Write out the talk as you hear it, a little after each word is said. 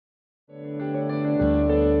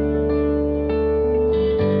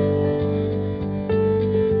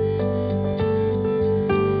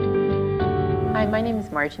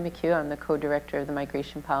Margie McHugh. I'm the co-director of the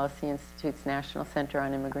Migration Policy Institute's National Center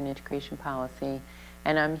on Immigrant Integration Policy.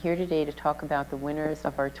 And I'm here today to talk about the winners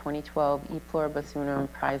of our 2012 Pluribus Unum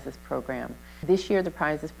Prizes program. This year, the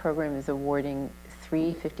Prizes program is awarding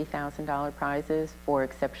three $50,000 prizes for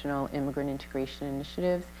exceptional immigrant integration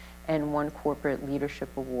initiatives and one corporate leadership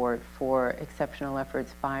award for exceptional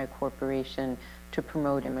efforts by a corporation to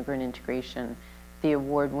promote immigrant integration. The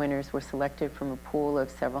award winners were selected from a pool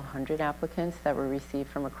of several hundred applicants that were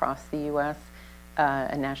received from across the U.S.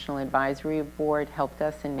 A national advisory board helped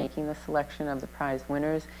us in making the selection of the prize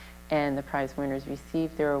winners, and the prize winners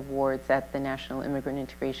received their awards at the National Immigrant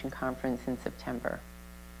Integration Conference in September.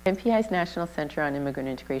 MPI's National Center on Immigrant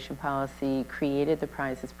Integration Policy created the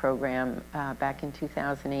Prizes program back in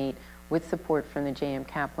 2008 with support from the J.M.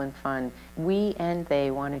 Kaplan Fund. We and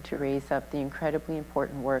they wanted to raise up the incredibly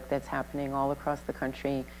important work that's happening all across the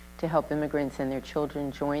country to help immigrants and their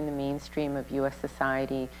children join the mainstream of U.S.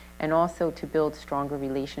 society, and also to build stronger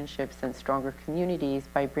relationships and stronger communities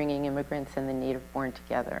by bringing immigrants and the native-born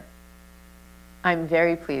together. I'm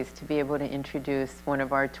very pleased to be able to introduce one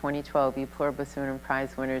of our 2012 Pluribus Unum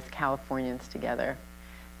Prize winners, Californians Together.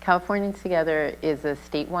 Californians Together is a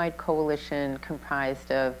statewide coalition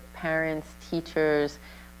comprised of parents, teachers,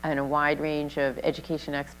 and a wide range of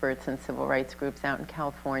education experts and civil rights groups out in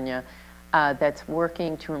California that's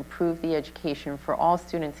working to improve the education for all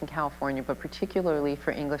students in California, but particularly for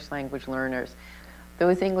English language learners.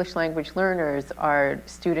 Those English language learners are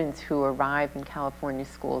students who arrive in California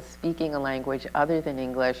schools speaking a language other than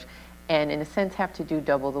English, and in a sense have to do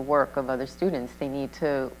double the work of other students. They need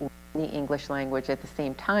to learn the English language at the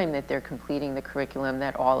same time that they're completing the curriculum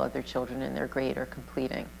that all other children in their grade are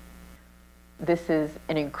completing. This is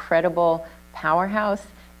an incredible powerhouse,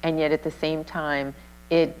 and yet at the same time,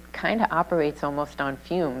 it kind of operates almost on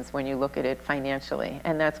fumes when you look at it financially.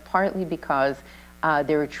 And that's partly because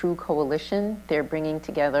they're a true coalition. They're bringing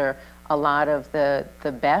together a lot of the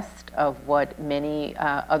best of what many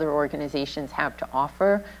other organizations have to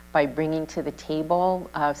offer by bringing to the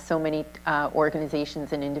table so many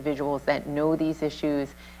organizations and individuals that know these issues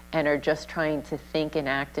and are just trying to think and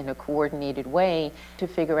act in a coordinated way to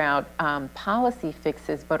figure out policy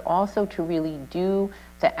fixes, but also to really do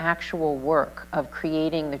the actual work of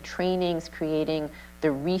creating the trainings, creating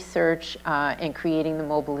the research, and creating the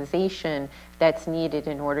mobilization that's needed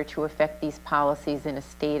in order to affect these policies in a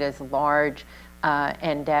state as large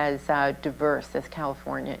and as diverse as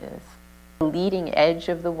California is. The leading edge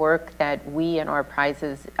of the work that we and our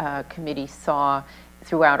prizes committee saw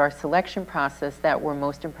throughout our selection process that were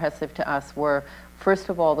most impressive to us were, first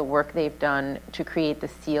of all, the work they've done to create the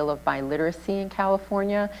seal of biliteracy in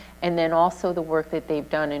California, and then also the work that they've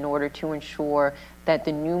done in order to ensure that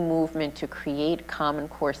the new movement to create Common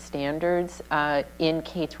Core standards in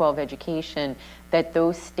K-12 education, that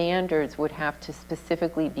those standards would have to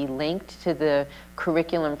specifically be linked to the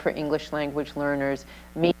curriculum for English language learners,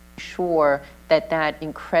 making sure that that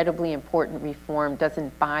incredibly important reform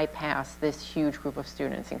doesn't bypass this huge group of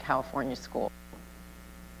students in California schools.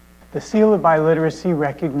 The Seal of Biliteracy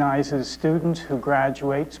recognizes students who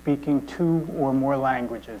graduate speaking two or more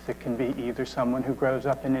languages. It can be either someone who grows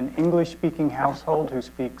up in an English-speaking household who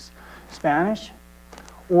speaks Spanish,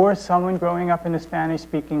 or someone growing up in a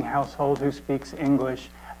Spanish-speaking household who speaks English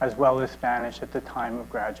as well as Spanish at the time of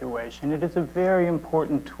graduation. It is a very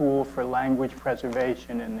important tool for language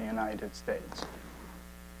preservation in the United States.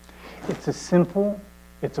 It's a simple,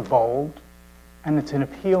 it's a bold, and it's an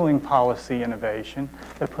appealing policy innovation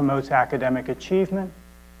that promotes academic achievement.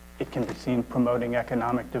 It can be seen promoting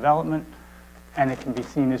economic development, and it can be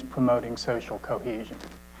seen as promoting social cohesion.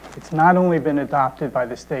 It's not only been adopted by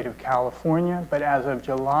the state of California, but as of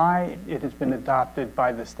July, it has been adopted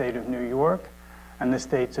by the state of New York, and the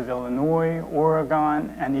states of Illinois,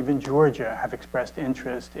 Oregon, and even Georgia have expressed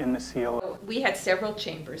interest in the seal. We had several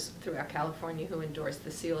chambers throughout California who endorsed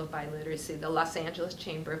the Seal of Biliteracy. The Los Angeles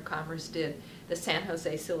Chamber of Commerce did, the San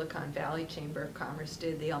Jose Silicon Valley Chamber of Commerce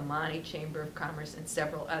did, the El Monte Chamber of Commerce, and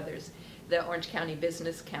several others. The Orange County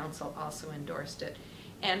Business Council also endorsed it.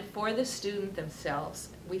 And for the student themselves,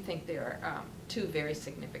 we think there are two very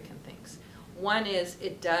significant things. One is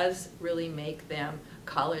it does really make them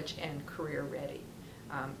college and career ready.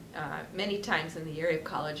 Many times in the area of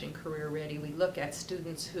college and career ready, we look at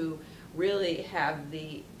students who really have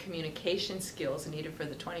the communication skills needed for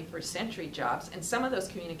the 21st century jobs, and some of those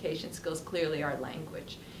communication skills clearly are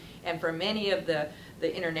language. And for many of the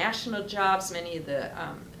international jobs, many of the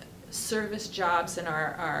service jobs in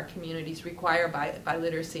our communities require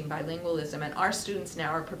biliteracy and bilingualism, and our students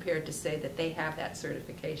now are prepared to say that they have that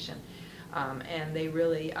certification, and they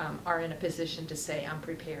really are in a position to say, I'm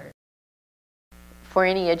prepared. For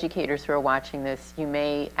any educators who are watching this, you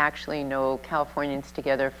may actually know Californians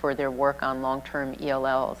Together for their work on long-term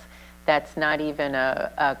ELLs. That's not even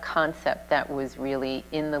a concept that was really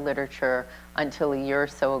in the literature until a year or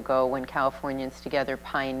so ago when Californians Together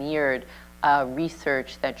pioneered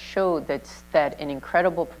research that showed that an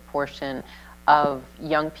incredible proportion of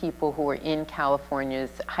young people who were in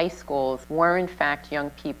California's high schools were in fact young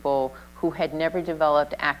people who had never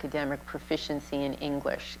developed academic proficiency in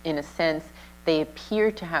English. In a sense, they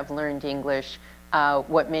appear to have learned English,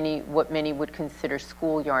 what many would consider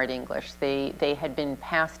schoolyard English. They had been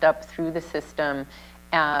passed up through the system,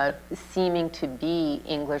 seeming to be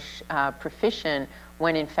English proficient,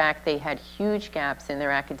 when in fact they had huge gaps in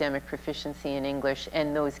their academic proficiency in English,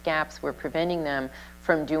 and those gaps were preventing them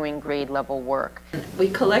from doing grade level work.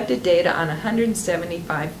 We collected data on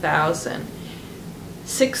 175,000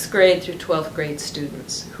 6th grade through 12th grade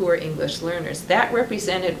students who are English learners. That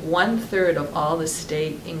represented 1/3 of all the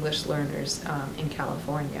state English learners in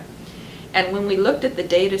California. And when we looked at the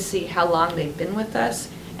data to see how long they've been with us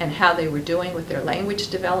and how they were doing with their language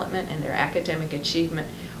development and their academic achievement,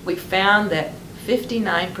 we found that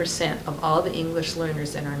 59% of all the English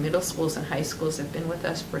learners in our middle schools and high schools have been with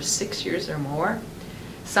us for 6 years or more,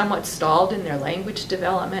 somewhat stalled in their language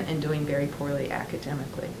development and doing very poorly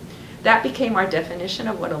academically. That became our definition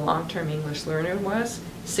of what a long-term English learner was: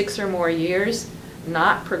 6 or more years,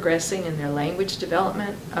 not progressing in their language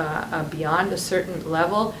development beyond a certain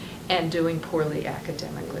level, and doing poorly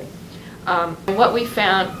academically. And what we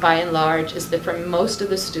found by and large is that for most of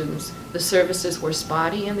the students, the services were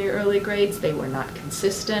spotty in the early grades. They were not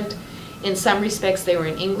consistent. In some respects, they were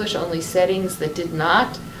in English-only settings that did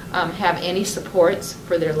not have any supports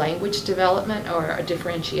for their language development or a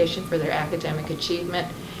differentiation for their academic achievement.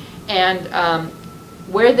 And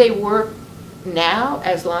where they were now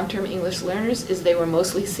as long-term English learners is they were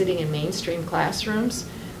mostly sitting in mainstream classrooms,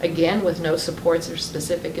 again with no supports or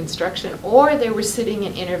specific instruction, or they were sitting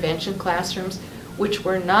in intervention classrooms which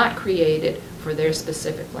were not created for their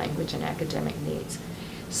specific language and academic needs.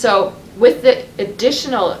 So with the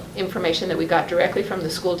additional information that we got directly from the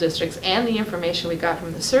school districts and the information we got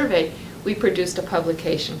from the survey, we produced a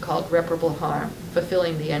publication called Reparable Harm: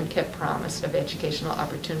 Fulfilling the Unkept Promise of Educational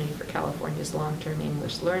Opportunity for California's Long-Term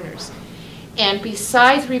English Learners. And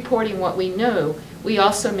besides reporting what we knew, we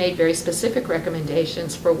also made very specific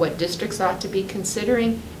recommendations for what districts ought to be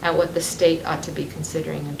considering and what the state ought to be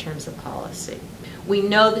considering in terms of policy. We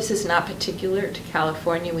know this is not particular to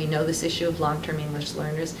California. We know this issue of long-term English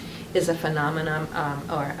learners is a phenomenon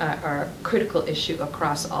or a critical issue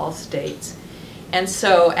across all states. And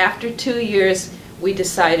so after 2 years, we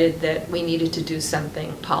decided that we needed to do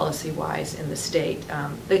something policy-wise in the state.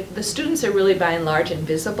 The students are really by and large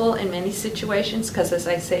invisible in many situations because, as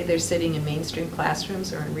I say, they're sitting in mainstream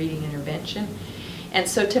classrooms or in reading intervention. And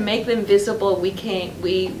so to make them visible, we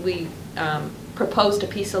proposed a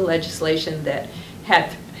piece of legislation that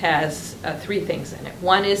has 3 things in it.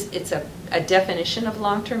 One is it's a definition of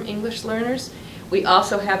long-term English learners. We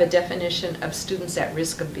also have a definition of students at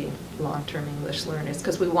risk of being long-term English learners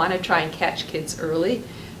because we want to try and catch kids early,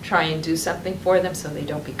 try and do something for them so they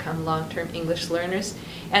don't become long-term English learners.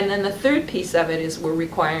 And then the third piece of it is we're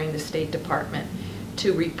requiring the State Department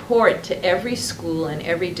to report to every school and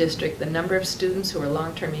every district the number of students who are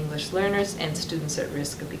long-term English learners and students at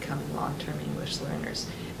risk of becoming long-term English learners.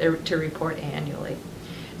 They're to report annually.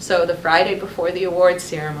 So the Friday before the awards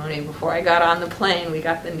ceremony, before I got on the plane, we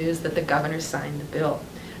got the news that the governor signed the bill.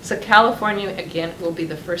 So California, again, will be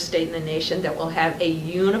the first state in the nation that will have a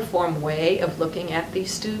uniform way of looking at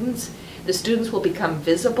these students. The students will become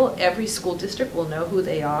visible. Every school district will know who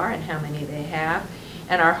they are and how many they have.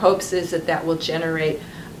 And our hopes is that that will generate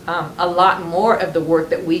a lot more of the work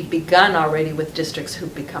that we've begun already with districts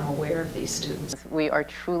who've become aware of these students. We are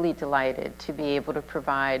truly delighted to be able to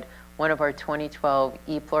provide one of our 2012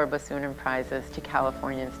 Pluribus Unum prizes to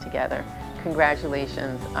Californians Together.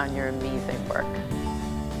 Congratulations on your amazing work.